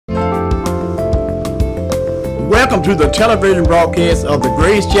Welcome to the television broadcast of the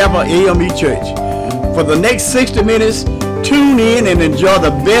Chapel AME Church. For the next 60 minutes, tune in and enjoy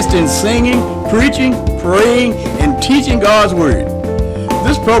the best in singing, preaching, praying, and teaching God's Word.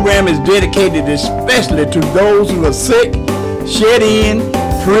 This program is dedicated especially to those who are sick, shut in,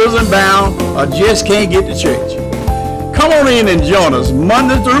 prison bound, or just can't get to church. Come on in and join us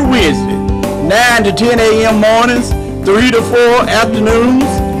Monday through Wednesday, 9 to 10 a.m. mornings, 3 to 4 afternoons,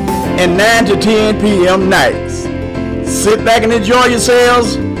 and 9 to 10 p.m. nights. Sit back and enjoy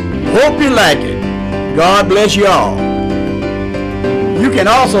yourselves. Hope you like it. God bless you all. You can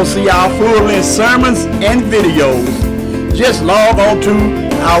also see our full-length sermons and videos. Just log on to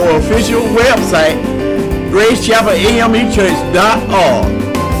our official website, GraceChapelAMEChurch.org.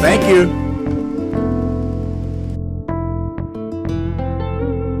 Thank you.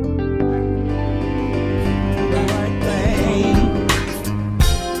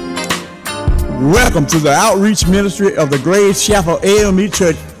 Welcome to the outreach ministry of the Chapel AME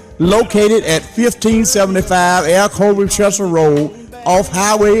Church, located at 1575 Alcova Road off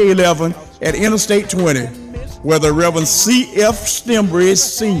Highway 11 at Interstate 20, where the Rev. Rev.Stembridge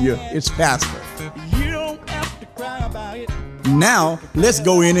Sr. is pastor. Now, let's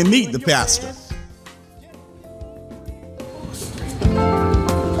go in and meet the pastor.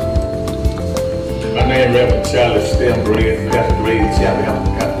 My name is Rev.Stembridge, pastor Grace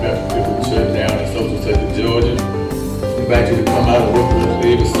Chapel Church down in Social Sector, Georgia. We invite you to come out and work with us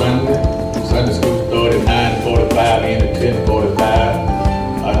every Sunday. Sunday school started at 9:45 and at 10:45.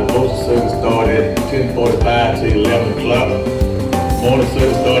 Our devotion service started at 10:45 to 11 o'clock. Morning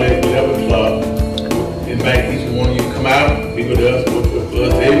service started at 11 o'clock. We invite each one of you to come out, be with us, work with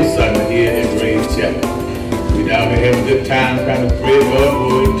us every Sunday here at Grace Chapel. We down there having a good time, trying to pray God's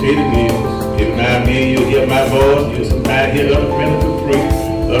word, tell the news. Every now and then you'll hear my voice, you'll sometimes hear other ministers preach,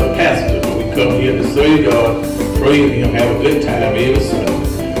 other pastors. Come here to serve God, pray with Him, have a good time every Sunday.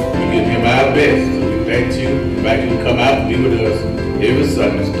 We give Him our best. So we invite you to come out and be with us every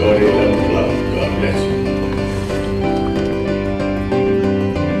Sunday, starting at 11 o'clock. God bless you.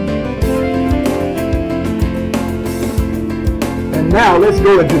 And now let's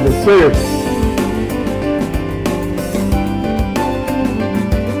go into the service.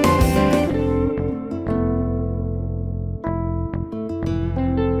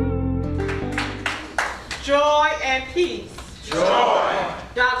 Joy and peace. Joy.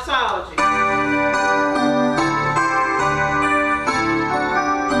 Doxology.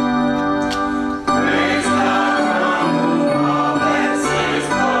 Praise God from whom all blessings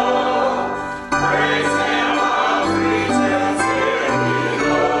flow. Praise Him, all creatures here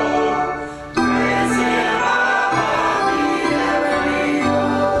below. Praise Him, above the heavenly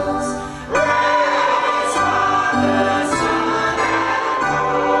hosts. Praise Father, Son, and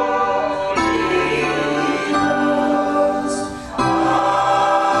Holy Ghost.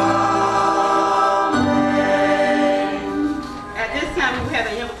 At this time, we have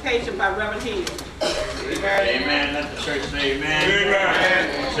an invocation by Reverend Hill. Amen. Let the church say amen.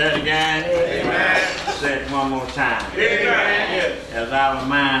 Amen. Say it again. Amen. Say it one more time. Amen. As our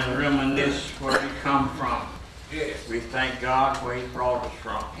minds reminisce where we come from, Yes. we thank God where He brought us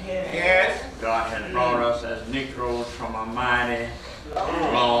from. Yes. God has brought us as Negroes from a mighty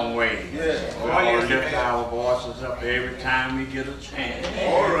long way. Yes. We all lift our voices up every time we get a chance.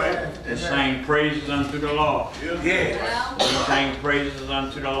 All right. To sing praises unto the Lord. Yes. We sing praises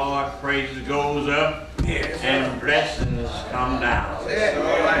unto the Lord. Praises goes up. Yes. And blessings come down. Yes.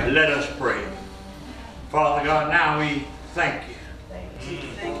 All right. Let us pray. Father God, now we thank you.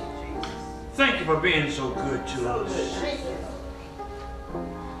 Thank you for being so good to us.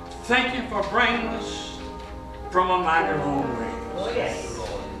 Thank you for bringing us from a mighty long way.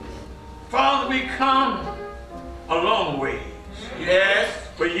 Father, we come a long ways, Yes.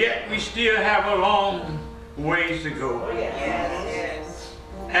 but yet we still have a long ways to go.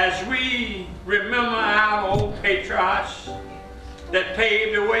 As we remember our old patriots that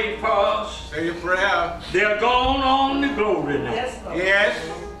paved the way for us, Say your prayer. they're gone on to glory now. Yes.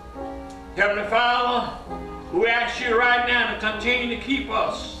 Heavenly Father, we ask you right now to continue to keep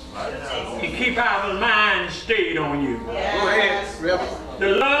us and keep our minds stayed on you. Go ahead, Reverend. The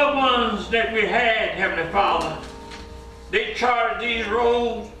loved ones that we had, Heavenly Father, they charted these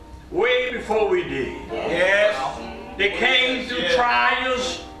roads way before we did. Yes. They came through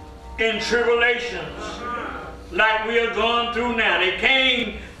trials and tribulations like we are going through now. They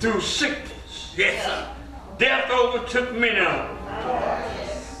came through sickness. Yes, sir. Death overtook many of them.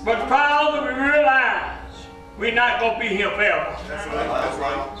 But Father, we realize we're not going to be here forever. That's right. That's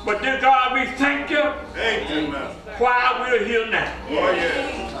right. But dear God, we thank you Thank you, man. while we're here now. Oh,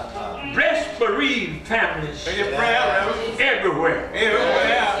 yes. Bless bereaved families Say your prayer, Reverend. everywhere.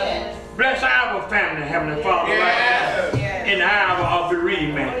 Everywhere. Bless our family, Heavenly Father, Yes. right now, in the hour of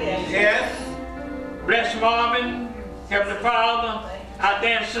bereavement. Yes. Bless Marvin, Heavenly Father, out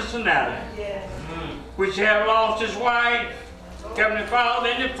there in Cincinnati, which have lost his wife, Heavenly Father,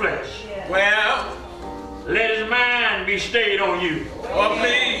 in the flesh. Well, Let his mind be stayed on you. oh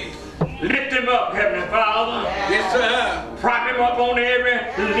please. Lift him up, Heavenly Father. Yes, sir. Prop him up on every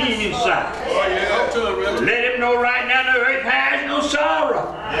leaning side. Oh yeah, go to it, Reverend. Let him know right now the earth has no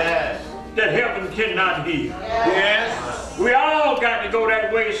sorrow Yes. that heaven cannot heal. Yes. We all got to go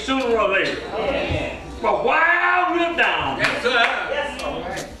that way sooner or later. But while we're down, Yes,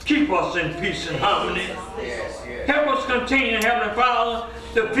 sir. keep us in peace and harmony. Yes, yes. Help us continue, Heavenly Father,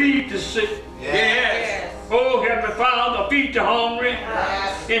 to feed the sick. Yes. Oh, Heavenly Father, feed the hungry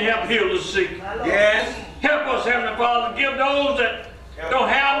and help heal the sick. Yes. Help us, Heavenly Father, give those that don't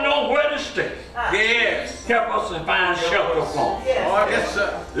have nowhere to stay. Yes. Help us to find shelter for them. Oh, yes,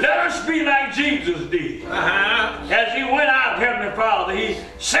 sir. Let us be like Jesus did. Uh-huh. As he went out, Heavenly Father, he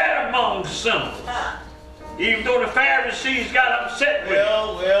sat among sinners. Even though the Pharisees got upset with him.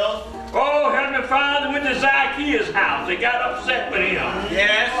 Well. Oh, Heavenly Father, went to Zacchaeus' house. They got upset with him.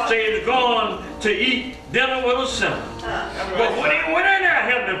 Yes. Say he's gone to eat dinner with a sinner. But when he went in there,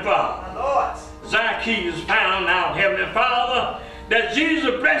 Heavenly Father, Zacchaeus found out, Heavenly Father, that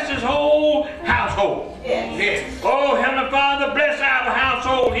Jesus blessed his whole household. Yes. Oh, Heavenly Father, bless our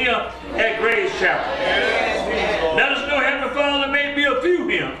household here at Grace Chapel. Let us know, Heavenly Father, there may be a few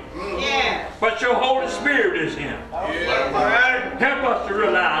here, but your Holy Spirit is here. Help us to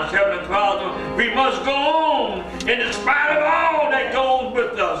realize, Heavenly Father, we must go on in spite of all that goes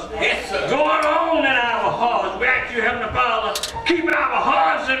with us. Yes, sir. Going on in our hearts. We ask you, Heavenly Father, keep our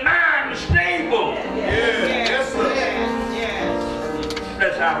hearts and minds stable. Yes, sir.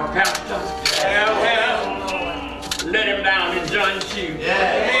 Bless our pastor. Well. Let him down in John Chief.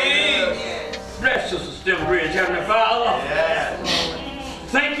 Please. Bless Rev.Stembridge, Heavenly Father.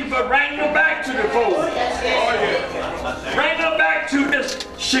 Thank you for bringing her back to the fold. Oh, yeah. Bring her back to this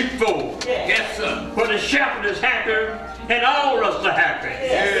sheepfold. Yes, sir. For the shepherd is happy and all of us are happy.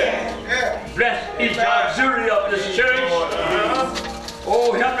 Yeah. Bless each auxiliary of this church.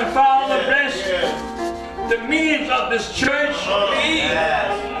 Oh, Heavenly Father, bless the means of this church.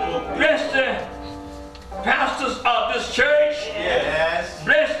 Bless the pastors of this church.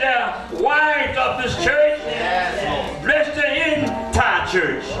 Bless the wives of this church. Bless the entire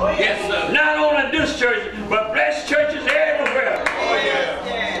church. Yes, sir. Not only this church, but bless churches everywhere Oh,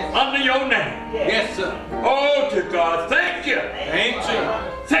 yeah. under your name. Yes, sir. Oh, to God, thank you. Thank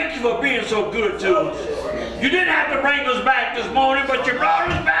you. Thank you for being so good to us. You didn't have to bring us back this morning, but you brought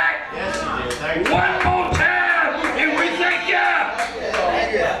us back one more time, and we thank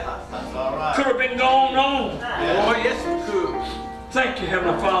you. Could have been going on. Oh, yes, we could. Thank you,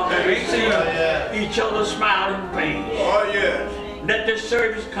 Heavenly Father, that we see each other smiling face. Oh, yeah. Let this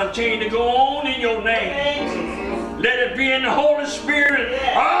service continue to go on in your name. Let it be in the Holy Spirit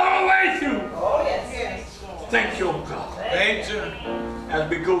all the way through. Thank you, oh God, Thank you. as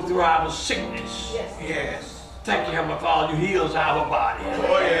we go through our sickness. Yes. Thank you, Heavenly Father, you heals our body.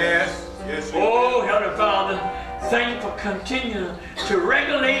 Oh, yes. Yes, Oh, Heavenly Father, thank you for continuing to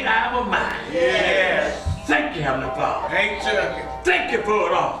regulate our mind. Yes. Thank you, Heavenly Father. Thank you. Thank you for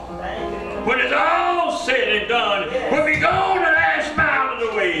it all. When it's all said and done, when we go on the last mile of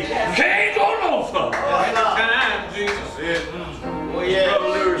the way, can't go no further. Anytime, Jesus. Yes. Oh, yes. Brother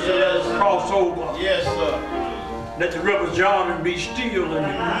Lewis said, let's cross over. Yes, sir. Let the river Jordan be still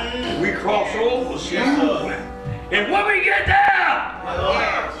and we cross over smoothly. And when we get there,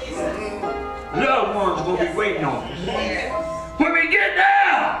 loved ones will be waiting on us. When we get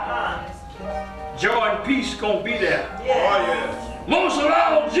there, joy and peace gonna be there. Oh, yes. Most of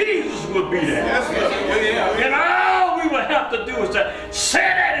all, Jesus will be there. Yes, sir. Yeah. And all we will have to do is to sit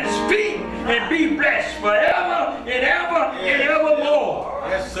at his feet and be blessed forever and ever and evermore.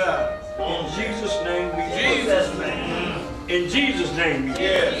 Yes, sir. In Jesus' name we pray. Jesus' name. In Jesus' name we pray.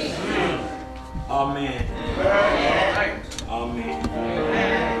 Yes. Amen. Right. Amen.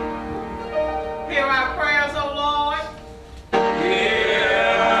 Hear our prayers, O Lord.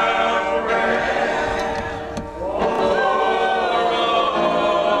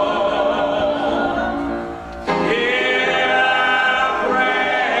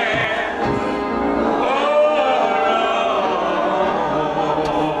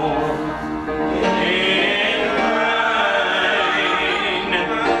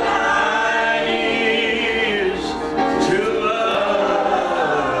 To us.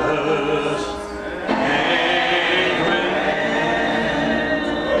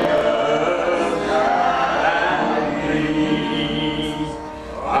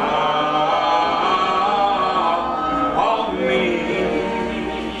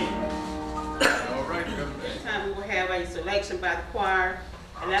 honor.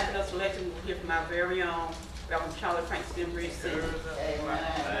 And after the selection, we'll hear from our very own Rev.Stembridge singing.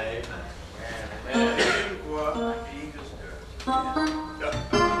 Amen.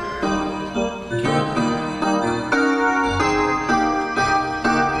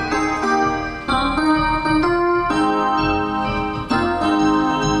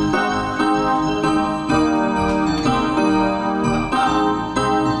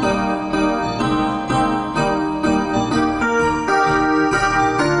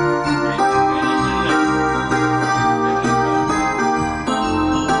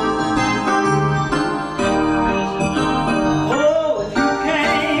 Oh, you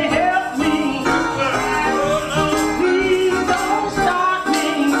can't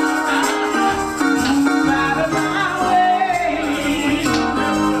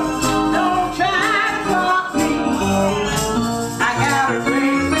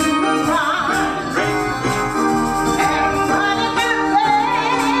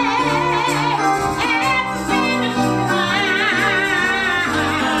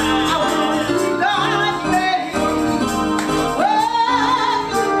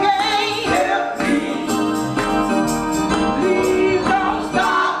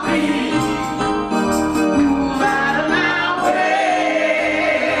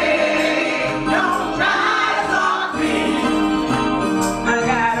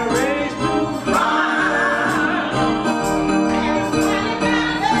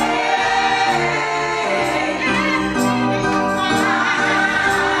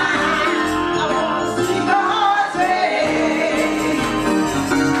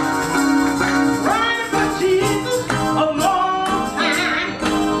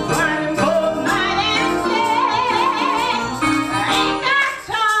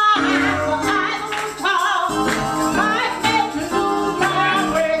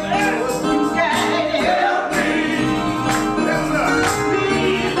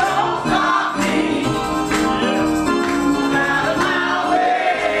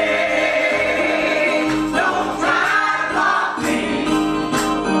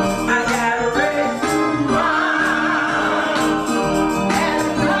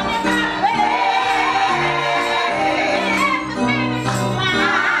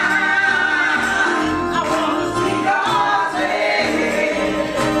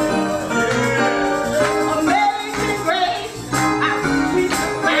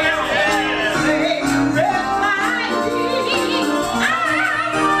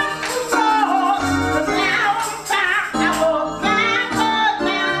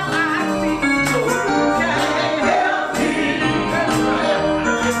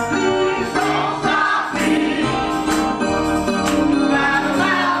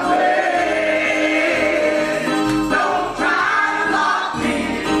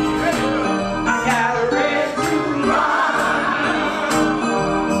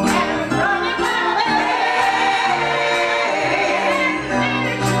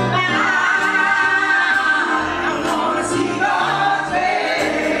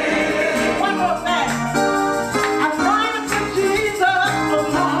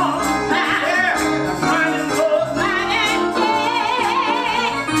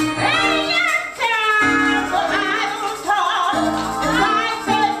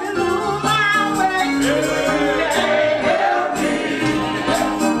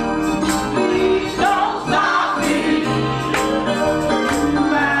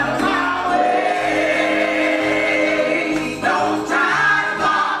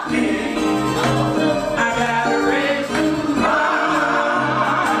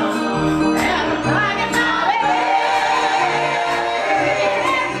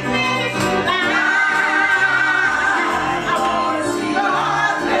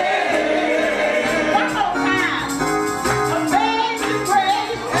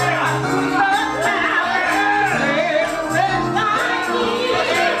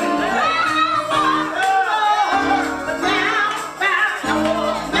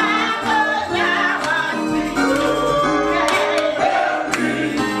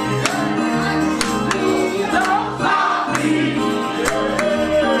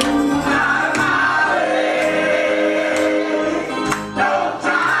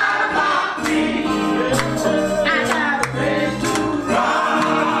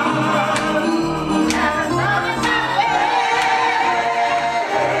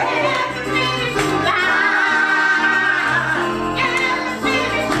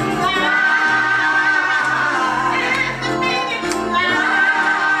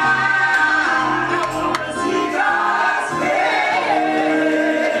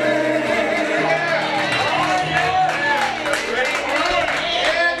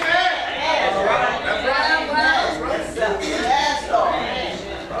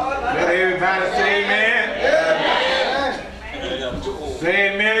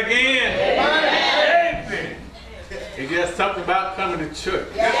Say amen again. Amen. It's just something about coming to church.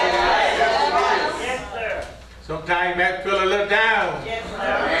 Yes, sir. Sometimes you might feel a little down. Yes,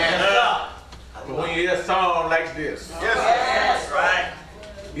 sir. But when you hear a song like this, That's right.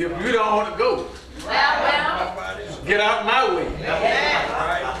 if you don't want to go, get out my way.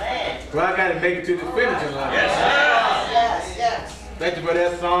 Well, I got to make it to the finishing line. Yes, Thank you for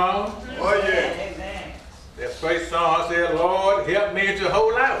that song. Oh, yeah. That first song said, Lord, help me to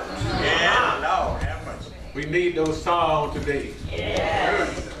hold out. Yeah. We need those songs today.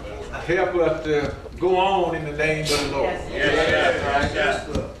 Help us to go on in the name of the Lord. Yes.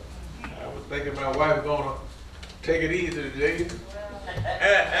 I was thinking my wife was going to take it easy today.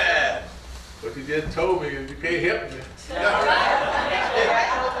 But she just told me, if you can't help me,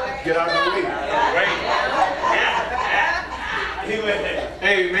 get out of the way.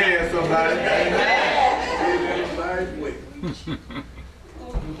 Amen, somebody.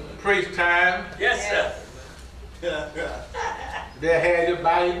 Praise time. Yes, sir. They had your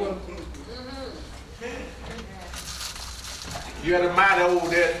Bible. You had a motto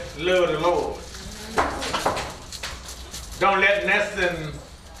that love the Lord. Don't let nothing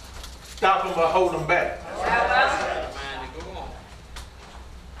stop them or hold them back.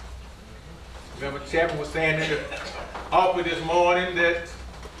 Remember Chapel was saying in the office this morning that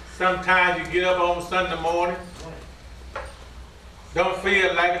sometimes you get up on Sunday morning, don't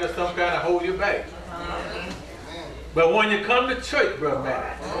feel like it or some kind of hold you back. But when you come to church, Brother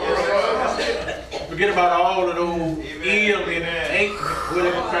Matt, forget about all of those ill and aches,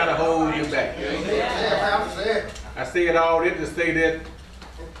 whatever trying to hold you back. I say it all in to say that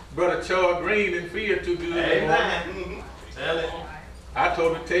Brother Charles Green didn't feel too good this morning. I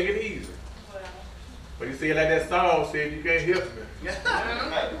told him to take it easy. But he said like that song said, you can't help me.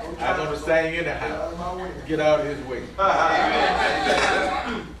 I was going to sing anyhow. Get out of his way.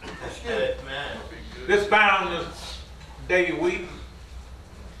 This Founders Day week,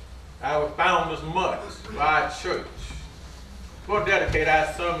 our Founders Month for our church. We'll dedicate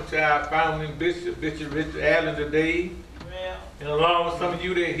our summer to our founding bishop, Bishop Richard Allen today. And along with some of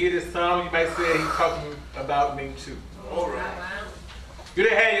you that hear this song, you might say he's talking about me too. All right. You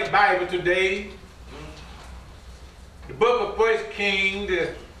didn't have your Bible today. The book of 1 Kings,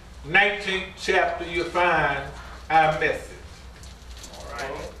 the 19th chapter, you'll find our message. All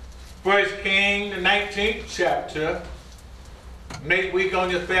right. 1 Kings, the 19th chapter. Next week on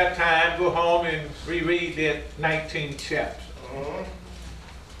your spare time, go home and reread that 19th chapter.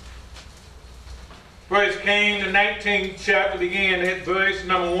 1 Kings, the 19th chapter, begin at verse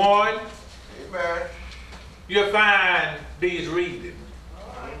number 1. Amen. You'll find these readings.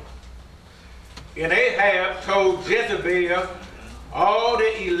 And Ahab told Jezebel all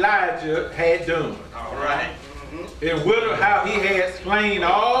that Elijah had done. All right. And whether how he had slain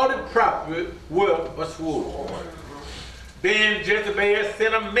all the prophets with a sword. Then Jezebel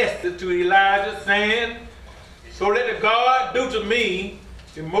sent a message to Elijah saying, so let the God do to me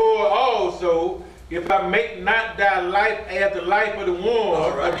and more also, if I make not thy life as the life of the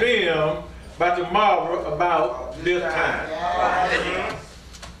one of them by tomorrow about this time.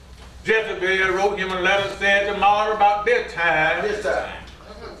 Jezebel wrote him a letter saying tomorrow about this time,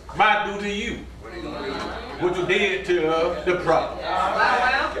 my due to you, what you did to the prophet.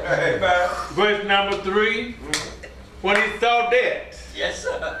 Verse number 3, when he saw that,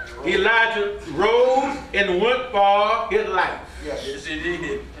 Elijah rose and went for his life. Yes, he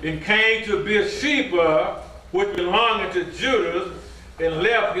did. And came to Beersheba, which belonged to Judah, and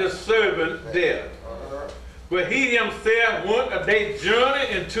left his servant there. But he himself went a day's journey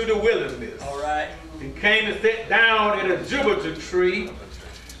into the wilderness. All right. And came and sat down at a juniper tree,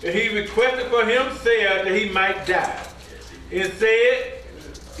 and he requested for himself that he might die. And said,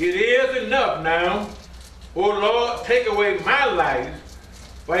 it is enough now, O Lord, take away my life,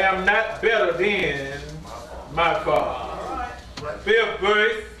 for I am not better than my father. 5th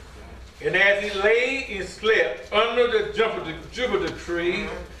verse, and as he lay and slept under the juniper tree,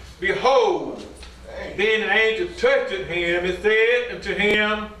 behold, then an angel touched him and said unto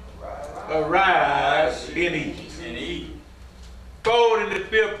him, arise and eat. Forward in the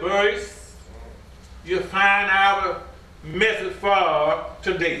 5th verse, you'll find our message for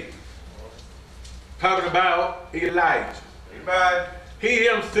today. Talking about Elijah. Amen. He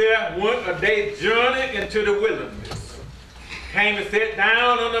himself went a day's journey into the wilderness. Came and sat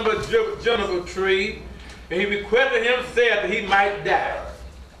down under a juniper tree, and he requested himself that he might die.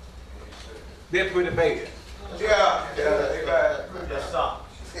 They're pretty bad. Yeah. Yes, sir.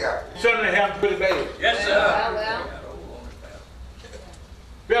 Yeah. Something happened pretty bad. Yes, sir.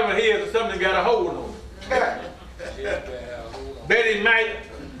 Remember here, something got a hold on him. that he might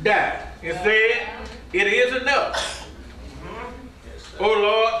die, and said, it is enough. O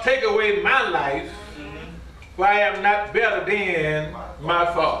Lord, take away my life, for I am not better than my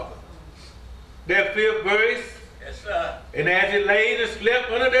father. That 5th verse. Yes, sir. And as he laid and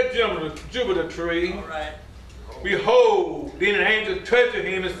slept under that juniper tree, All right. behold, then an angel touched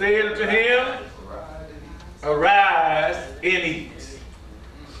him and said unto him, arise and eat.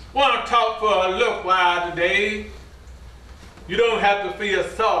 I want to talk for a little while today. You don't have to feel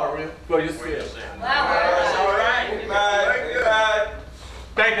sorry for yourself. That's all right.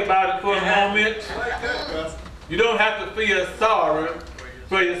 Think about it for a moment. You don't have to feel sorry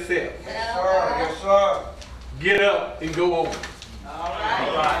for yourself. Yes, sir. Get up and go on. All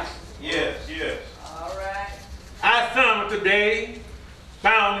right. Yes, yes. All right. Our sermon today,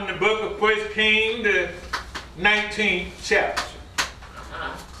 found in the book of 1 Kings, the 19th chapter.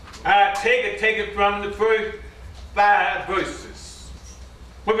 I take it from the first 5 verses.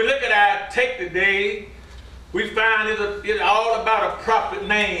 When we look at our text today, we find it's all about a prophet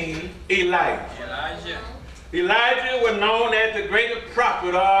named Elijah. Elijah was known as the greatest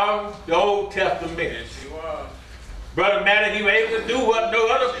prophet of the Old Testament. Yes, you are. Brother Matter, he was able to do what no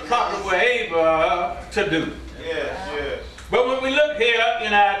other prophet was able to do. Yes, yes. But when we look here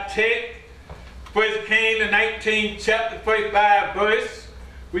in our text, 1 Kings, the 19th chapter, 45 verse,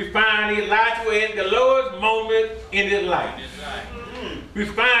 we find Elijah was at the lowest moment in his life. We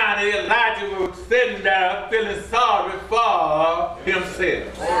find that Elijah was sitting down feeling sorry for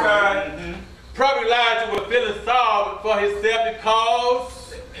himself. Probably Elijah was feeling sorry for himself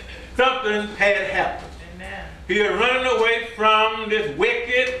because something had happened. He was running away from this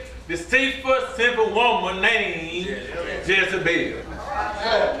wicked, deceitful, sinful woman named Jezebel.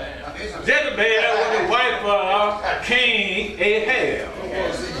 Jezebel was the wife of King Ahab.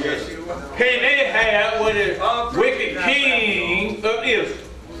 King Ahab was the wicked king of Israel.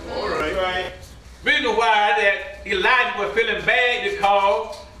 Reason why that Elijah was feeling bad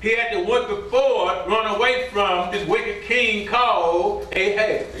because he had the one before run away from this wicked king called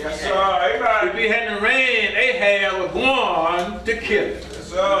Ahab. Yes, sir. If he hadn't ran, Ahab was going to kill him. Yes,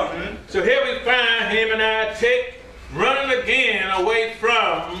 sir. So here we find him and our text running again away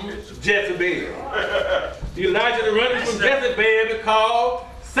from Jezebel. Elijah running from Jezebel because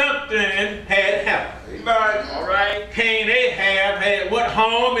something had happened. All right. King Ahab had went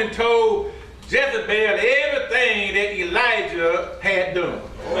home and told Jezebel everything that Elijah had done.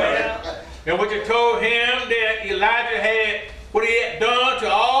 And what you told him that Elijah had, what he had done to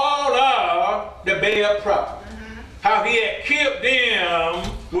all of the Baal prophets. How he had killed them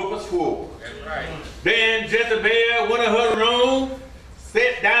with a sword. Then Jezebel went in her room,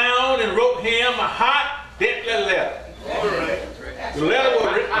 sat down and wrote him a hot, deadly letter. The letter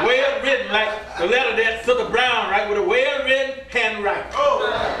was well written, like the letter that Sister Brown wrote, with a well written handwriting.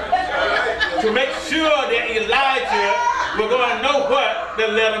 To make sure that Elijah was going to know what the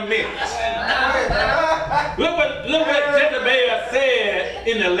letter meant. Look what Jezebel said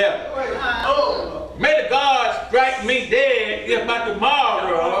in the letter. May the God strike me dead if by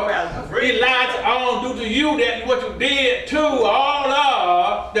tomorrow Elijah I don't do to you that what you did to all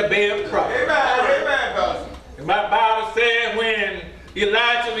of the Baal prophets. And my Bible said when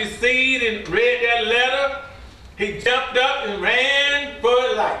Elijah received and read that letter, he jumped up and ran for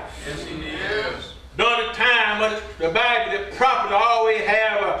his life. Yes, he did. During the time of the Bible, the prophet always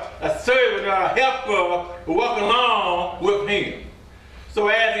have a servant or a helper who walk along with him. So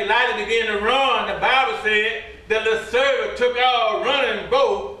as Elijah began to run, the Bible said that the servant took out running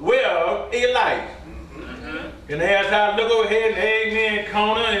both with Elijah. And as I look over here in the Amen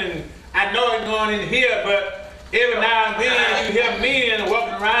corner, and I know it's going in here, but every now and then you hear men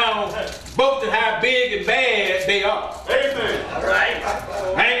walking around boasting how big and bad they are. Amen. All right.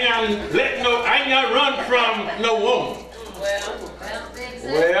 I ain't gonna run from no woman.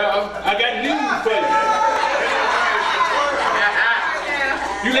 Well, I got news for you.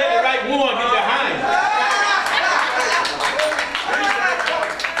 You let the right one get behind you.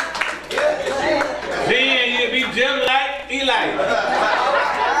 Then you'll be just like Elijah.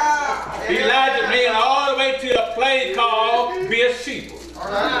 Elijah ran all the way to a place called Beersheba.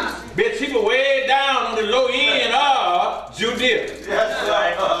 Beersheba way down on the low end of Judea.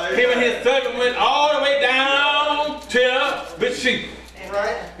 Him and his servant went all the way down to Beersheba.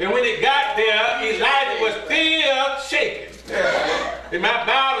 And when they got there, Elijah was still shaking. And my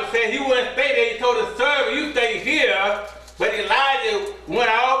Bible said he wouldn't stay there. He told the servant, you stay here. But Elijah went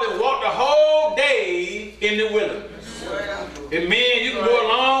out and walked the whole day in the wilderness. And man, you can go a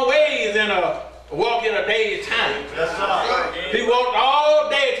long ways in a walk in a day's time. He walked all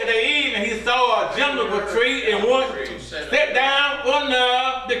day to the evening. He saw a juniper tree and went sat down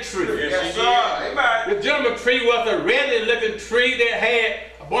under the tree. Yes, sir. Amen. The juniper tree was a redly looking tree that had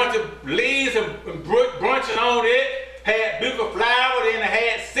a bunch of leaves and branches on it, had beautiful flowers, and it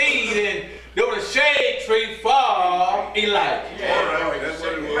had seed, and there was a shade tree for Elijah.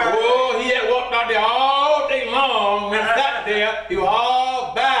 Oh, he had walked out there all day long and sat there. He was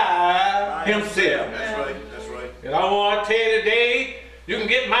all by himself. That's right. That's right. And I want to tell you today, you can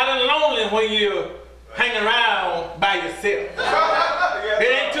get mighty lonely when you hang around by yourself. It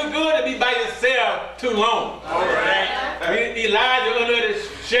ain't too good to be by yourself too long. All right. Elijah under the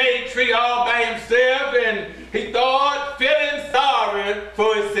shade tree all by himself, and he thought, feeling sorry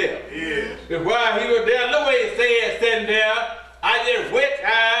for himself. Yes. And while he was there, look what he said, sitting there, I just wish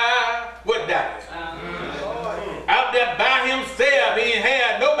I would die. Out there by himself, he ain't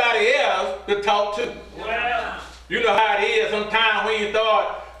had nobody else to talk to. You know how it is sometimes when you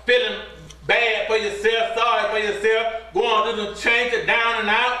start feeling bad for yourself, sorry for yourself, going through some changes down and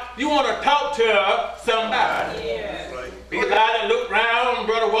out, you want to talk to somebody. That's right. Elijah looked around,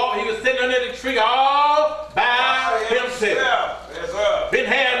 Brother Walt, he was sitting under the tree all by himself. Yes, sir.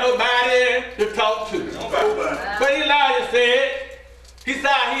 Didn't have nobody to talk to. But Elijah said, he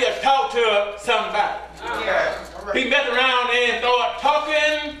said he had talked to somebody. He messed around there and started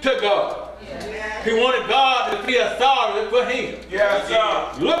talking to God. He wanted God to feel sorry for him. Yes,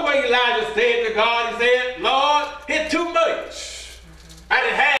 sir. Look what Elijah said to God. He said, Lord, it's too much. I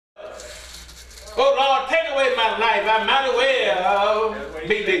didn't have. Oh, Lord, take away my life. I might as well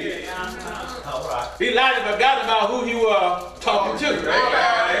be dead. Elijah forgot about who he was talking to.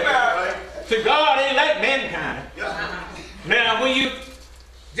 Amen. So God ain't like mankind. Now, when you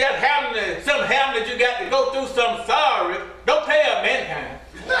just something happened that you got to go through something sorry, don't tell mankind.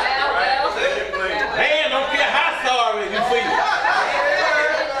 Man, don't care how sorry you feel.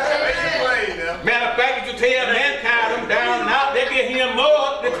 Matter of fact, if you tell mankind them down and out, they get him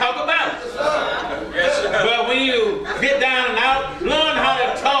more to talk about. But when you get down and out, learn how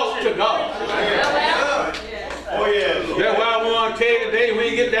to talk to God. Oh, yeah. That's why I want to tell you today, when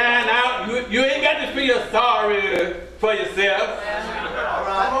you get down and out, you ain't got to feel sorry for yourself.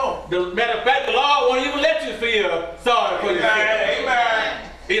 Matter of fact, the Lord won't even let you feel sorry for yourself. Amen.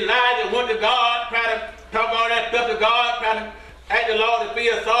 Elijah went to God, trying to talk all that stuff to God, trying to ask the Lord to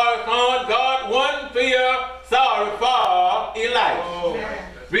feel sorry for him. God wouldn't feel sorry for Elijah.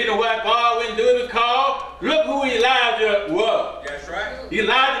 Reason why God wouldn't do it because look who Elijah was. That's right.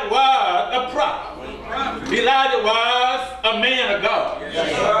 Elijah was a prophet. Elijah was a man of God.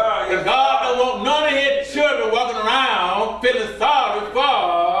 And God don't want none of his children walking around feeling sorry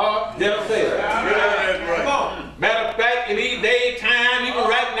for themselves. Matter of fact, in these days time, even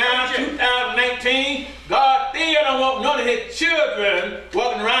right now, 2019, God still don't want none of his children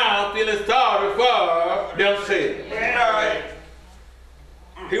walking around feeling sorry for themselves.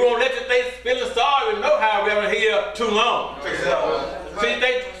 He won't let you stay feeling sorry and know how we're here too long. See, if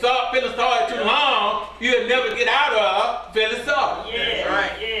they start feeling sorry too long, you'll never get out of feeling sorry.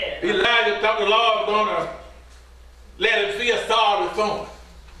 Elijah thought the Lord was going to let him feel sorry for him.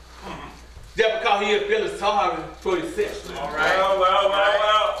 Just because he was feeling sorry for himself. All right.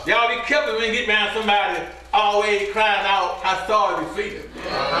 Well. Y'all be careful when you get around somebody always crying out how sorry they feel.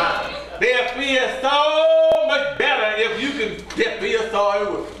 They'll feel so much better if you can just feel sorry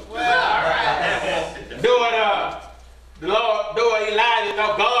with them. Though Elijah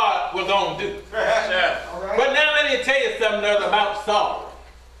thought God was going to do. But now let me tell you something else about sorrow.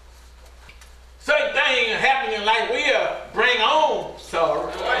 Certain things happening in life will bring on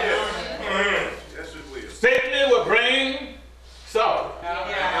sorrow. Sickness will bring sorrow.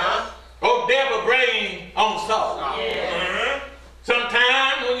 Oh, death will bring on sorrow.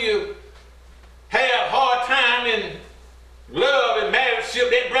 Sometimes when you have a hard time in love and marriage,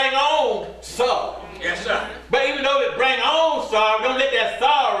 they bring on sorrow. Yes, sir. But even though it bring on sorrow, don't let that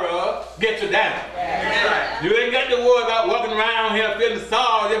sorrow get you down. You ain't got to worry about walking around here feeling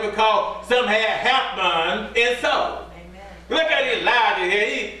sorry just because something had happened in sorrow. Look at Elijah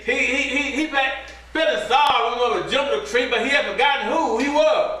here. He feeling sorry when he jumped the tree, but he had forgotten who he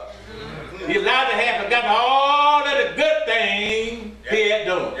was. Elijah had forgotten all of the good things he had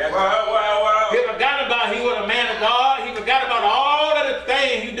done. He forgot about he was a man of God. He forgot about all of the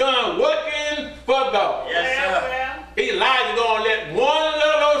things he done working for God. Elijah gonna let one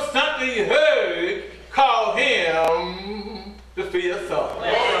little something he heard cause him to feel sorry.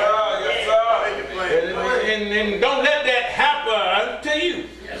 And don't let that happen to you.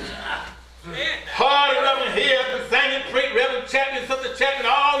 Hard Reverend Hill, singing, preach, Reverend Chapman, Sister Chapman,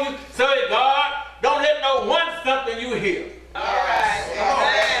 all you serve God, don't let no one something you hear. All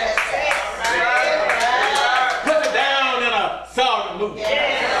right.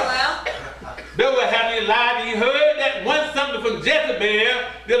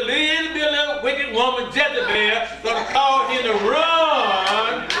 the little wicked woman Jezebel gonna cause him to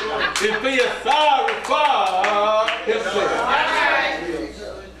run and feel sorry for himself.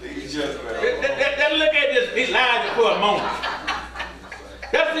 Let's look at this Elijah for a moment.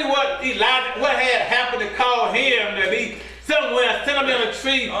 Let's see what had happened to cause him to be somewhere sitting on a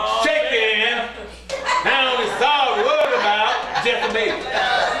tree shaking, not only sorry, worried about Jezebel.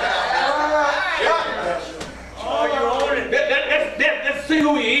 Let's see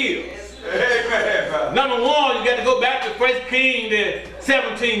who he is. Amen. Number one, you got to go back to 1 Kings, the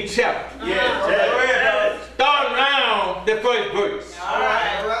 17th chapter. Starting around the first verse.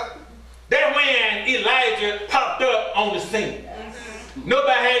 That's when Elijah popped up on the scene.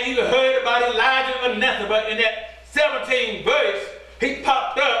 Nobody had even heard about Elijah or nothing, but in that 17th verse, he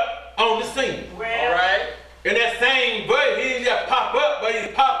popped up on the scene. In that same verse, he didn't just pop up, but he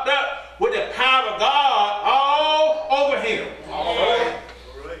popped up with the power of God all over him.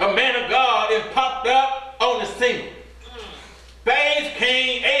 A man of God and popped up on the scene. Phase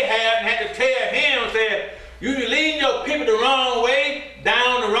King Ahab had to tell him, said, you leading your people the wrong way,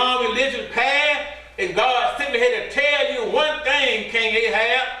 down the wrong religious path, and God simply had to tell you one thing, King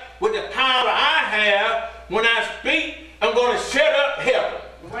Ahab, with the power I have, when I speak, I'm going to shut up heaven.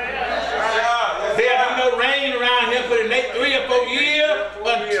 There'll be no rain around here for the next 3 or 4 years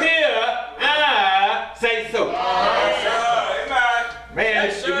until I say so. Man,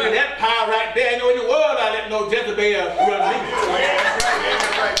 if you that power right there, I know in the world I let no Jezebel run me.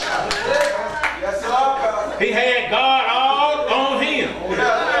 He had God all on him.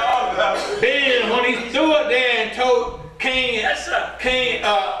 Then when he stood there and told King Isaiah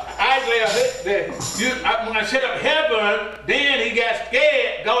that when I shut up heaven, then he got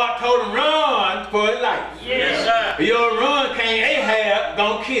scared. God told him run for his life. Your run, King Ahab,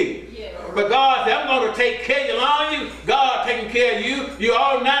 gonna kill you. But God said, I'm going to take care of you. Long you, God taking care of you, you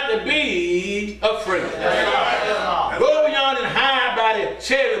ought not to be afraid. Go over yonder and hide by the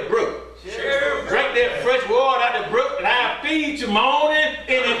cherry brook. Drink that fresh water out of the brook, and I'll feed you morning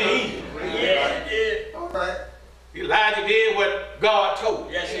and in the evening. Elijah did what God told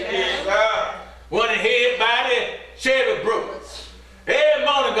him. Yes, he did. Went ahead by the cherry brook. Every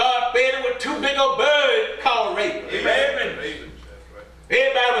morning, God fed him with 2 big old birds called ravens.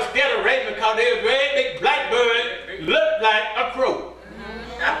 Everybody was scared of ravens because they were very big black birds, looked like a crow.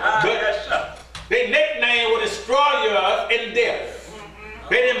 But their nickname was destroyers in death.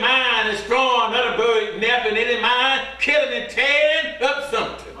 They didn't mind destroying another bird nest, and they didn't mind killing and tearing up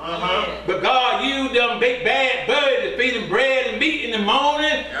something. But God used them big bad birds to feed them bread and meat in the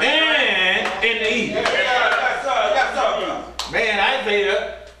morning and in the evening. Man,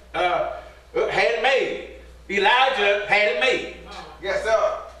 Isaiah had it made. Elijah had it made. Yes,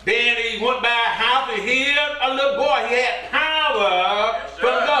 sir. Then he went by a house and healed a little boy. He had power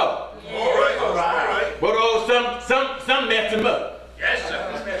from God. But some messed him up. Yes, sir.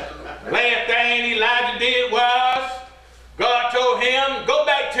 Last thing Elijah did was, God told him, go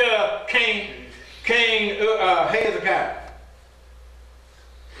back to King Hezekiah.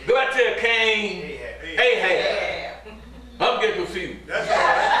 Go back to King Ahab. I'm getting confused. That's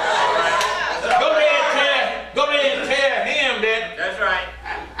right. Go there and tell him that. That's right.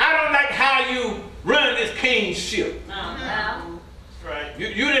 I don't like how you run this kingship. That's right. You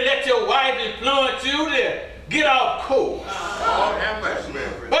didn't let your wife influence you to get off course.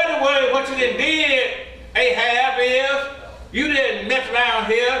 But the word, what you did, Ahab, is you didn't mess around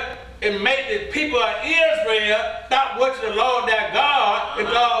here and make the people of Israel stop watching the Lord their God and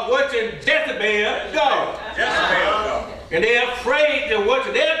start watching Jezebel God. And they're afraid to watch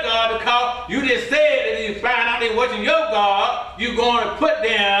their God because you just said that if you find out they're watching your God, you're going to put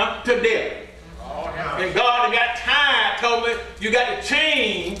them to death. And God got tired, told me, you got to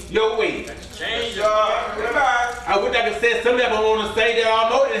change your ways. Change your ways. I wish I could say something I want to say that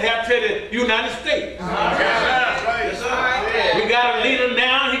almost and have to the United States. We got a leader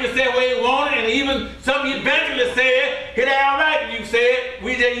now, he can say what he wanted, and even some evangelists said, it ain't all right, you said,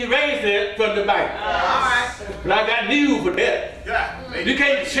 we just erased it from the Bible. But I got news for that. You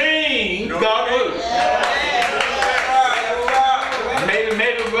can't change God's word. Maybe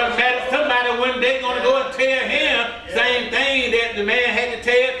somebody one day going to go and tell him same thing that the man had to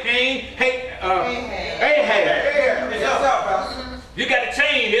tell King Ahab. You got to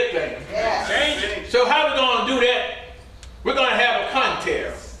change this thing. Change it. So how we going to do that? We're going to have a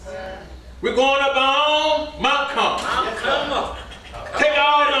contest. We're going up on Mount Carmel. Take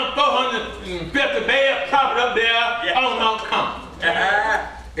all them 450 bad prophet up there on Mount Carmel.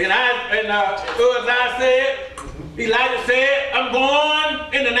 And I said, Elijah said, I'm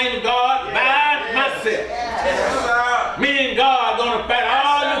going in the name of God by myself. Me and God are going to fight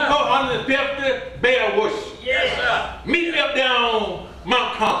all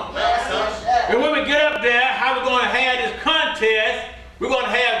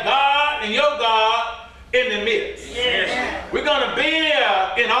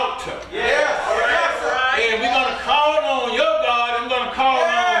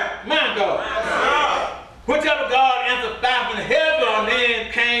God. Whichever God answered fire from heaven,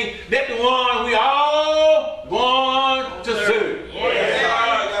 then came that the one we all want to serve.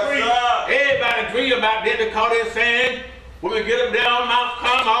 Everybody agree about that because they're saying, when we get them down Mount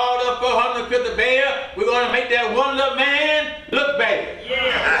Carmel, all the 450 bears, we're going to make that one little man look bad.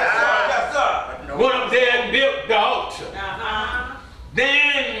 Went up there and built the altar.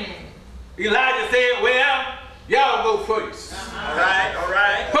 Then Elijah said, well, y'all go first. All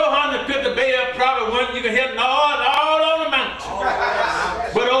right. 450 bears probably one you can hear noise all on the mountain.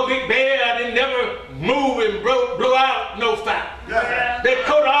 But old big bear didn't never move and blow out no fire. They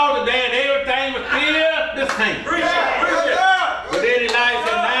coated all the day and everything was still the same. But then Elijah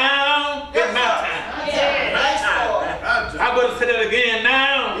said, now it's my time. I better say that again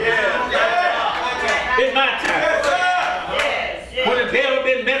now. It's my time. When the devil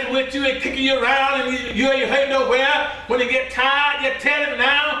been messing with you and kicking you around and you ain't hurt nowhere, when you get tired, you tell him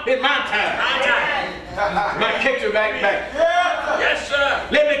now, it's my time. My kick you back. Yes, sir.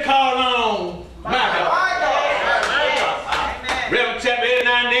 Let me call on my God. Rev. Chapel every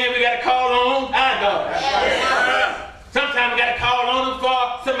now and then we got to call on our God. Sometimes we got to call on them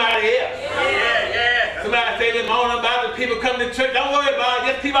for somebody else. Somebody say this morning about the people coming to church. Don't worry about it.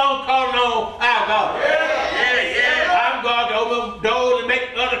 Just keep on calling on our God. I'm God to open doors and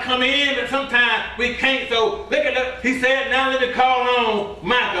make others come in, but sometimes we can't. So look at that. He said, now let me call on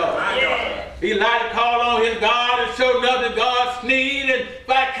my God. Elijah called on his God and showed up that God sneezed and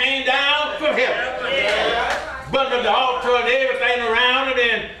fire came down from heaven. Bundled the altar and everything around it,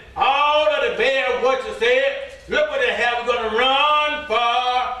 and all of the bear watchers said, look what they have, we're going to run for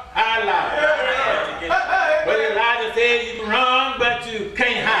our lives. But Elijah said, you can run, but you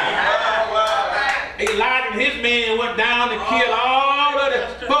can't hide. Elijah and his men went down to kill all of the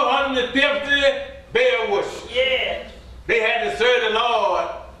 450 bear worshippers. They had to serve the Lord,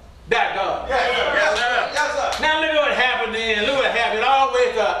 that God. Now look at what happened then. Look what happened.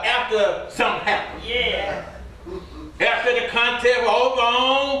 Always after something happened. After the contest was over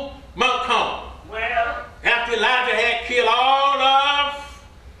on Mount Carmel. After Elijah had killed all of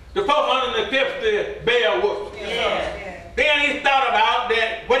the 450 Baal worshippers. Then he thought about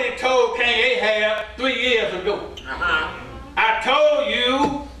that, what he told King Ahab 3 years ago. I told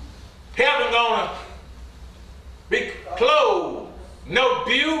you heaven gonna be closed, no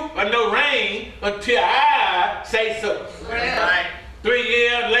dew or no rain until I say so. 3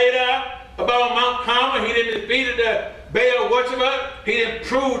 years later, about Mount Carmel, he didn't defeat the Baal worshiper. He didn't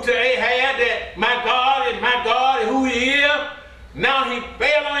prove to Ahab that my God is who he is. Now he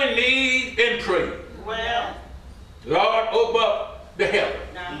fell on his knees and prayed. Lord, open up the heaven.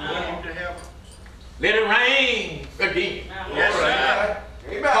 Let it rain again.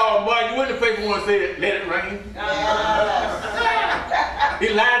 Oh boy, you wouldn't the first one said, let it rain.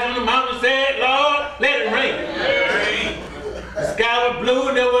 Elijah on the mountain said, Lord, let it rain. The sky was blue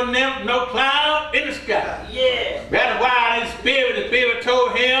and there was no cloud in the sky. That's why in the spirit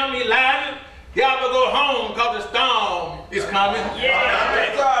told him, Elijah, y'all better go home because the storm is coming. Elijah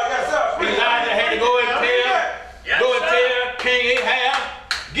had to go and tell King Ahab,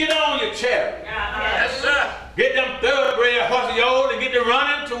 get on your chariot. Get them thoroughbred horses of yours and get them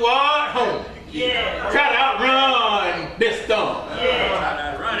running toward home. Try to outrun this storm.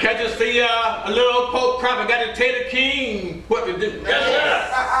 Can't you see a little Pope prophet got to tell the king what to do?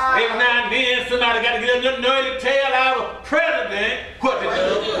 Every now and then somebody got to get a little nerdy tell our president what to do.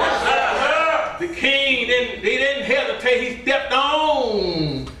 The king didn't hesitate. He stepped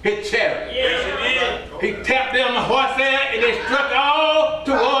on his chariot. He tapped them on the horse there and they struck all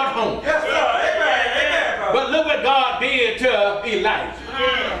toward home. But look what God did to Elijah.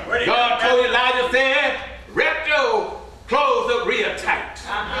 God told Elijah, said, wrap your clothes up real tight.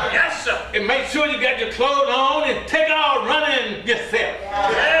 And make sure you got your clothes on and take off running yourself.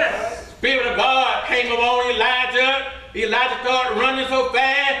 Spirit of God came upon Elijah. Elijah started running so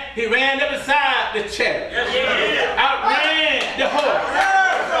fast, he ran up beside the chariot. Outran the horse.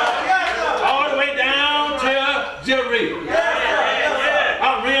 All the way down to Jerusalem.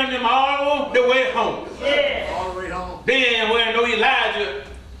 Outran them all the way home. Then when Elijah,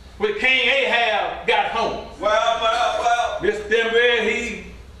 when King Ahab got home, Rev.Stembridge, he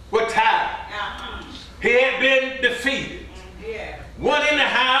was tired. He had been defeated. One in the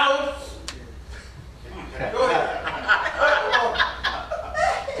house.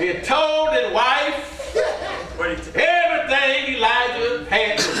 He told his wife everything Elijah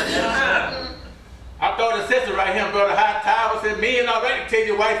had to do. I thought the sister right here, Brother High Tower, said, me and already tell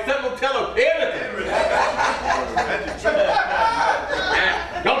your wife something, tell her everything.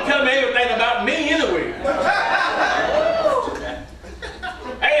 Don't tell me everything about me anyway.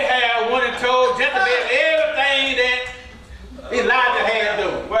 Ahab told Jezebel everything that Elijah had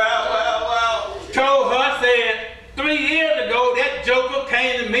done. Well. Told her, said, 3 years ago, that joker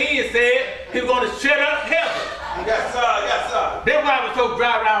came to me and said he was going to shut up heaven. Yes, sir. That's why I was so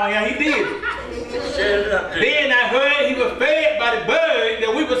dry around here. He did it. Shut it up. Then I heard he was fed by the bird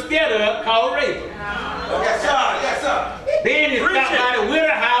that we were scared of called Raven. Yes, sir. Then he stopped by the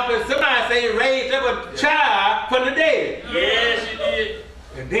widow house and somebody said he raised up a child from the dead. Yes, he did.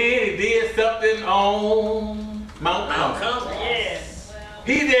 And then he did something on Mount Carmel. Yes.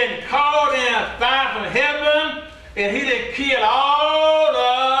 He then called down fire from heaven and he then killed all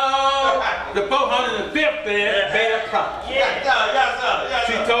of the 450 Baal prophets. Yes, sir.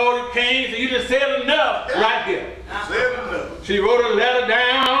 She told the king, so you just said enough right here. Said enough. She wrote a letter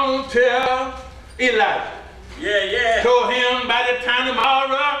down to Elijah. Yeah. Told him by the time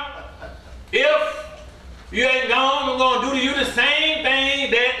tomorrow, if you ain't gone, I'm going to do to you the same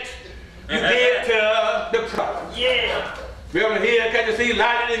thing that you did to the prophet. Yeah. Remember here, can't you see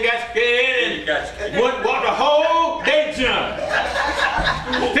Elijah and got scared and walked the whole day jump.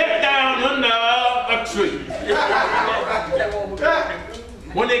 Sat down under a tree.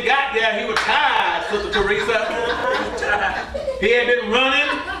 When they got there, he was tired, Sister Teresa. He had been running.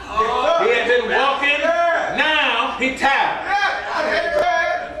 He had been walking. Now he tired.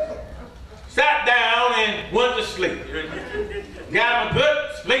 Sat down and went to sleep. Got him a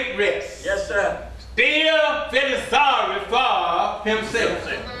good sleep rest. Yes, sir. Still feeling sorry for himself.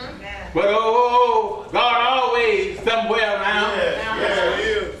 But oh, God always somewhere around.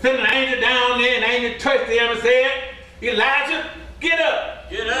 Sent an angel down there and the angel touched him and said, Elijah, get up.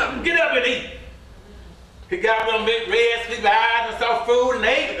 Get up and eat. He got a little bit red, sleepy eyes and saw food and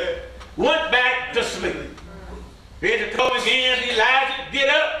ate. Went back to sleep. Angel told him again, Elijah, get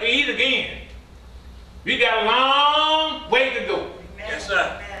up and eat again. You got a long way to go. Yes,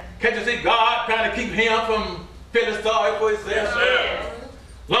 sir. Can't you see God trying to keep him from feeling sorry for himself? Yes, sir.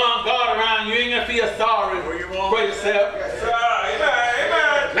 Long God around you, ain't gonna feel sorry for yourself. Yes, sir.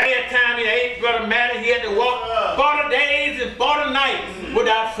 Amen. Last time he ate, Brother Matty, he had to walk 40 days and 40 nights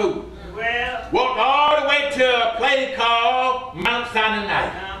without food. Walked all the way to a place called Mount Sinai.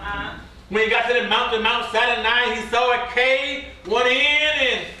 When he got to the mountain, Mount Sinai, he saw a cave, went in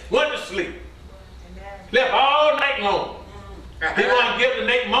and went to sleep. Left all night long. He wanted to get the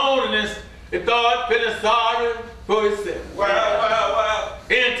next morning and thought, feeling sorry for himself. Well.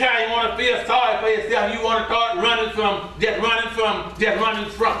 Anytime you want to feel sorry for yourself, you want to start running from.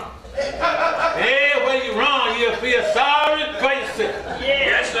 Everywhere you run, you'll feel sorry for yourself.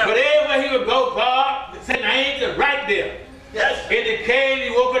 Yes, sir. But everywhere he would go, God sent an angel right there. Yes. In the cave,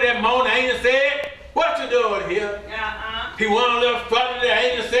 he woke up that morning, the angel said, what you doing here? He went a little further, the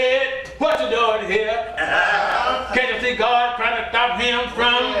angel said, what you doing here? Can't you see God trying to stop him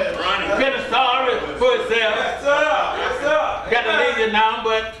from feeling sorry for himself? Yes, sir. Got to leave you now,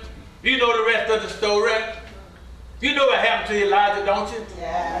 but you know the rest of the story. You know what happened to Elijah, don't you?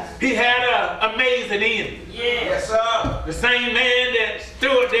 Yes. He had an amazing end. Yes, sir. The same man that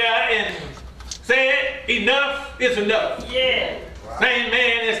stood there and said, enough is enough. Same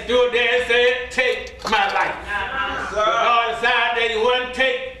man that stood there and said, take my life. Yes, But sir. God decided that he wouldn't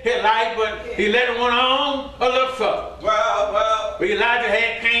take his life, but he let him went on a little further. Well. But Elijah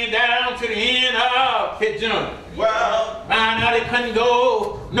had came down to the end of his journey. Well. Found out he couldn't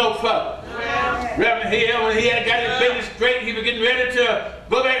go no further. Reverend here, when he had got his business straight, he was getting ready to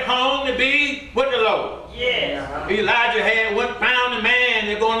go back home to be with the Lord. Elijah had went found a man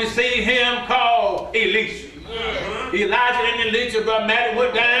that going to receive him called Elisha. Elijah and Elisha, Brother Matty,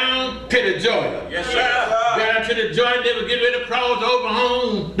 went down to the Jordan. Yes, sir. Down to the Jordan, they were getting ready to cross over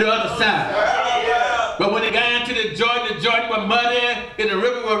on the other side. Well. But when they got into the Jordan was muddy and the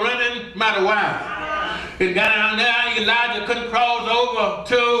river was running mighty wide. And got down there, Elijah couldn't cross over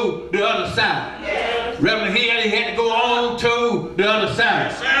to the other side. Reverend here, he had to go on to the other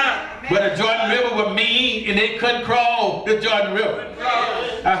side. But the Jordan River was mean and they couldn't cross the Jordan River.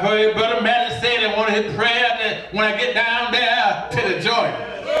 I heard Brother Matty say that one of his prayers that when I get down there to the Jordan,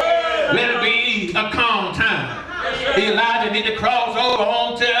 let it be a calm time. Elijah need to cross over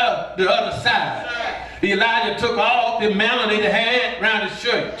on to the other side. Elijah took off the mantle that he had around his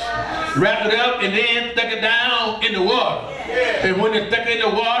shirt, wrapped it up, and then stuck it down in the water. And when they stuck it in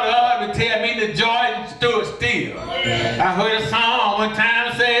the water, they tell me the Jordan stood still. I heard a song one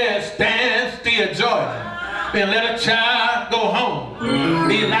time says, stand still, Jordan, and let a child go home.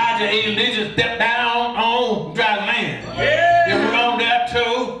 Elijah and Elisha stepped down on dry land. And went on there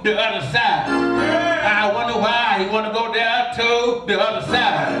to the other side. I wonder why he want to go there to the other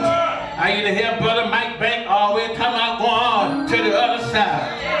side. I either hear Brother Mike Bank always come out going to the other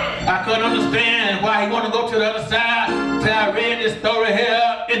side. I couldn't understand why he wanted to go to the other side till I read this story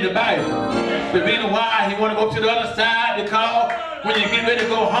here in the Bible. The reason why he wanted to go to the other side, because when you get ready to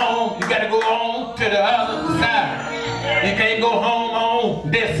go home, you got to go on to the other side. You can't go home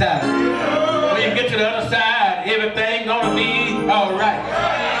on this side. When you get to the other side, everything gonna be all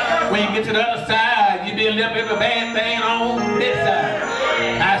right. When you get to the other side, you be left every bad thing on this side.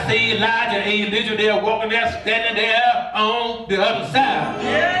 I see Elijah and Elijah there walking there, standing there on the other side.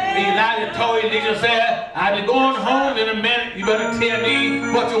 Elijah told Elijah, said, I'll be going home in a minute. You better tell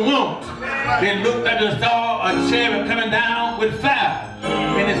me what you want. They looked up and saw a chariot coming down with fire.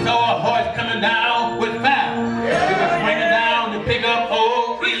 And they saw a horse coming down with fire. It was swinging down to pick up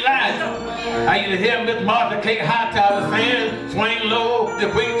old Elijah. I used to hear Miss Martha Kate Hightower saying, swing low, the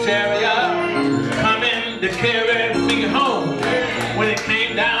great chariot, coming to carry me home. When it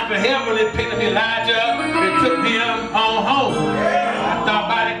came down from heaven, it picked up Elijah and took him on home. I thought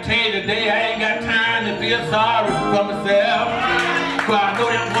about it today, I ain't got time to feel sorry for myself. Cause I know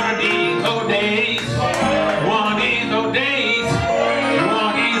that one of these old days, one of these old days,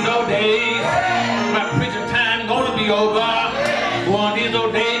 one of these old days, my preaching time gonna be over. One of these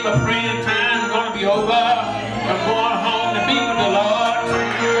old days, my praying time gonna be over. I'm going home to be with the Lord,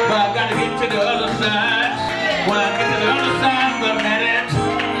 but I gotta get to the other side. When I get to the other side for a minute,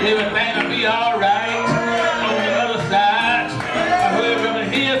 everything will be alright. On the other side, I heard from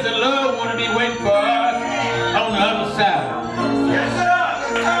here's the Lord wanna be waiting for us on the other side. Yes, sir.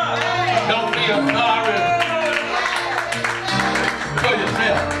 Don't feel sorry for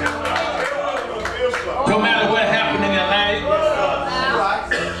yourself. No matter what happened in your life,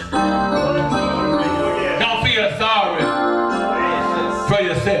 don't feel sorry for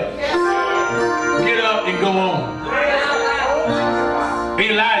yourself. Get up and go on.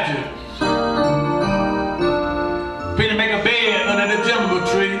 Elijah finna make a bed under the jumbo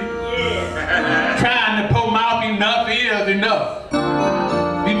tree, trying to pour mouth enough is enough.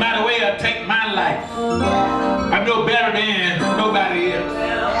 Be my way or take my life. I'm no better than nobody else.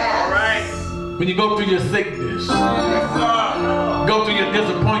 When you go through your sickness, go through your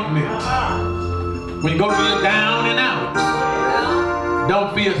disappointment, when you go through your down and out,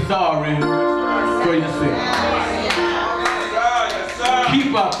 don't feel sorry for yourself.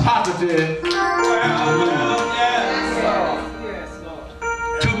 Keep a positive mood.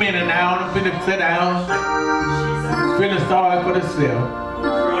 2 minutes now, I'm finna sit down, feeling sorry for themselves.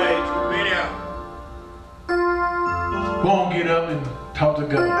 Won't get up and talk to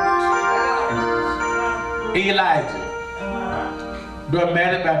God. Elijah,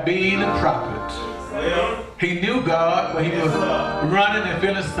 dramatic by being a prophet. He knew God, but he was running and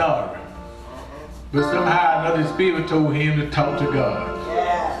feeling sorry. But somehow another spirit told him to talk to God.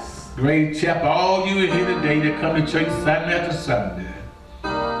 Great Chapel, all you in here today that come to church Sunday after Sunday,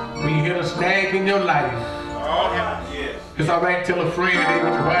 when you hit a snag in your life, it's all right to tell a friend they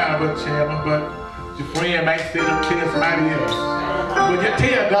was wild, but Chairman, but your friend might sit up and tell somebody else. But you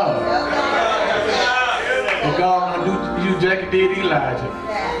tell God. And God gonna do you just like he did Elijah.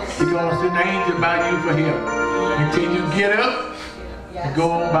 He's gonna send an angel by you for him until you get up and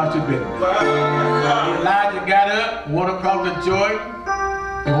go on about your business. Elijah got up, went across the Jordan,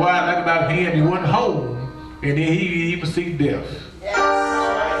 and what I like about him, he went home, and then he even see death.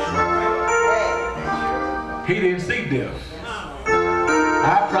 He didn't see death.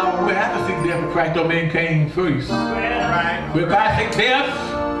 I probably would have to see death if Christ man came first. But if I see death,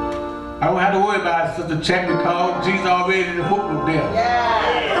 I don't have to worry about Sister Chapman called Jesus already in the book of death.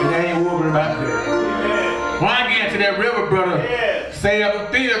 And they ain't worried about death. When I get to that river, brother, say I'm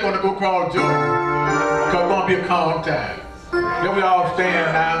still going to go cross Jordan. Because it's going to be a calm time. Then we all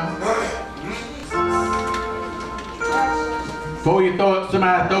stand now. Before you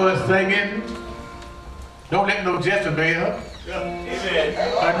somebody throw us singing, don't let no Jezebel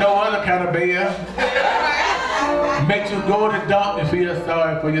or no other kind of bell make you go to the dump and feel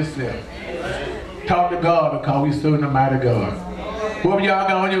sorry for yourself. Talk to God because we serve the mighty God. Whoever y'all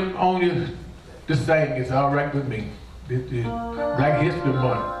got on you to sing, it's all right with me. This is Black History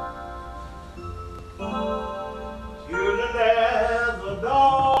Month.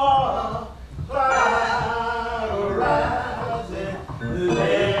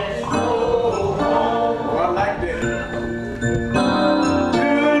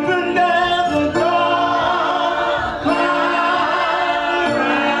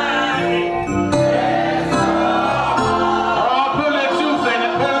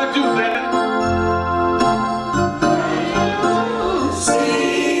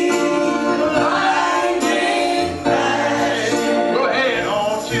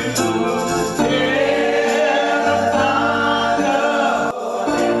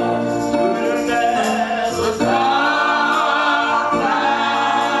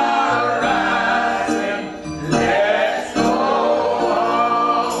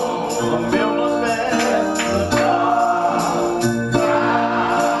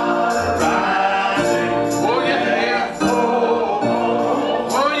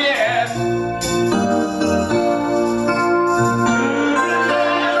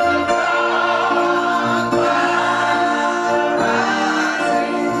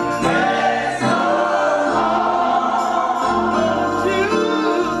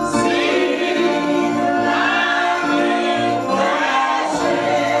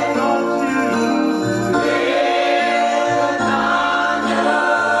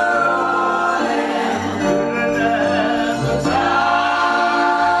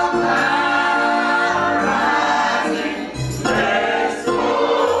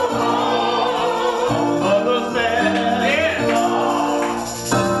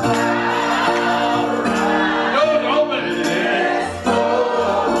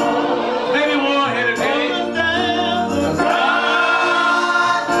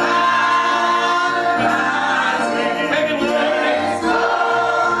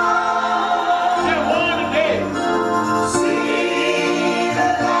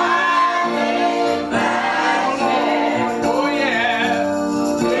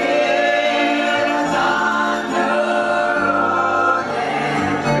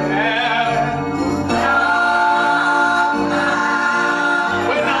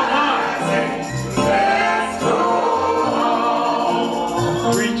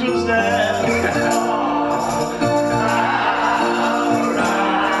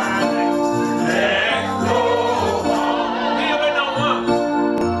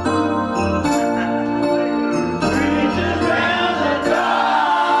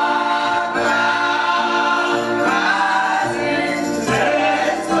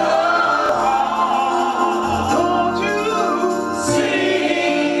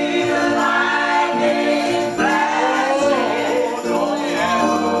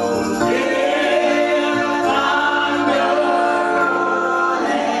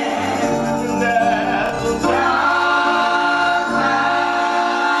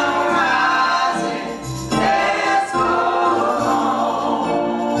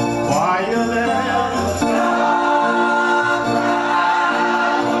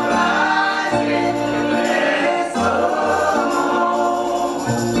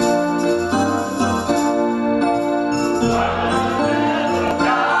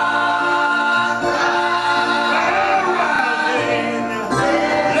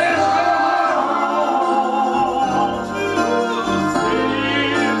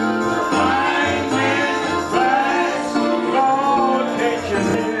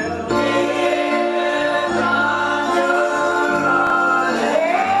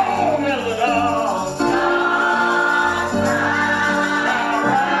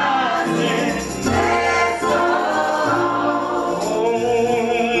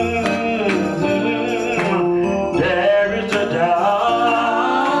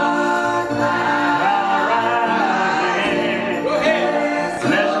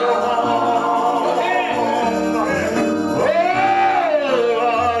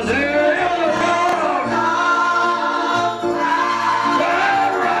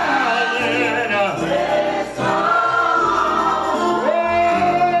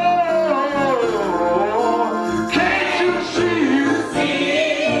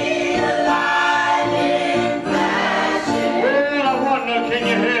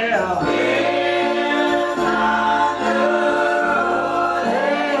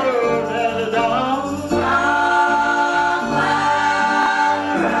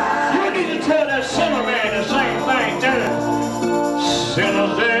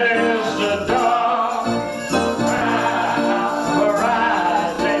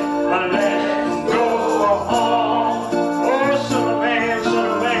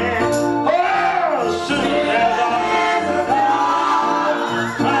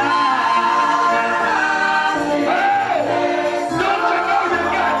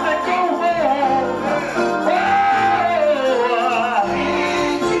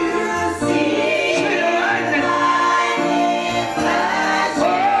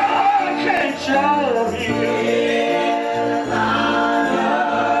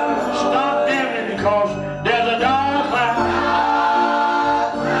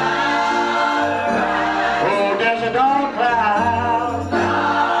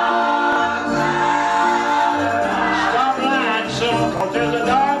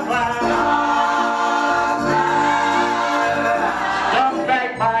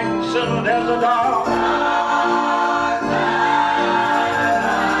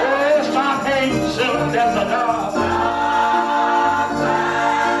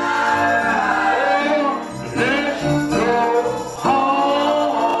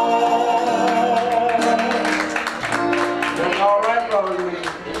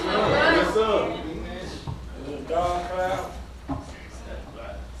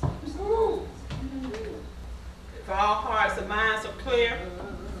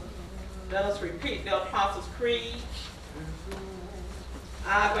 Let us repeat the Apostles' Creed.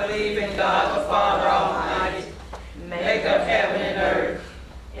 I believe in God the Father Almighty, maker of heaven and earth,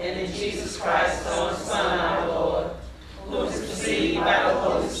 and in Jesus Christ, Son, our Lord, who was conceived by the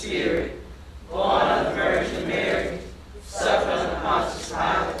Holy Spirit, born of the Virgin Mary, suffered under Pontius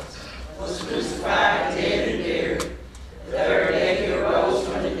Pilate, was crucified, dead, and buried.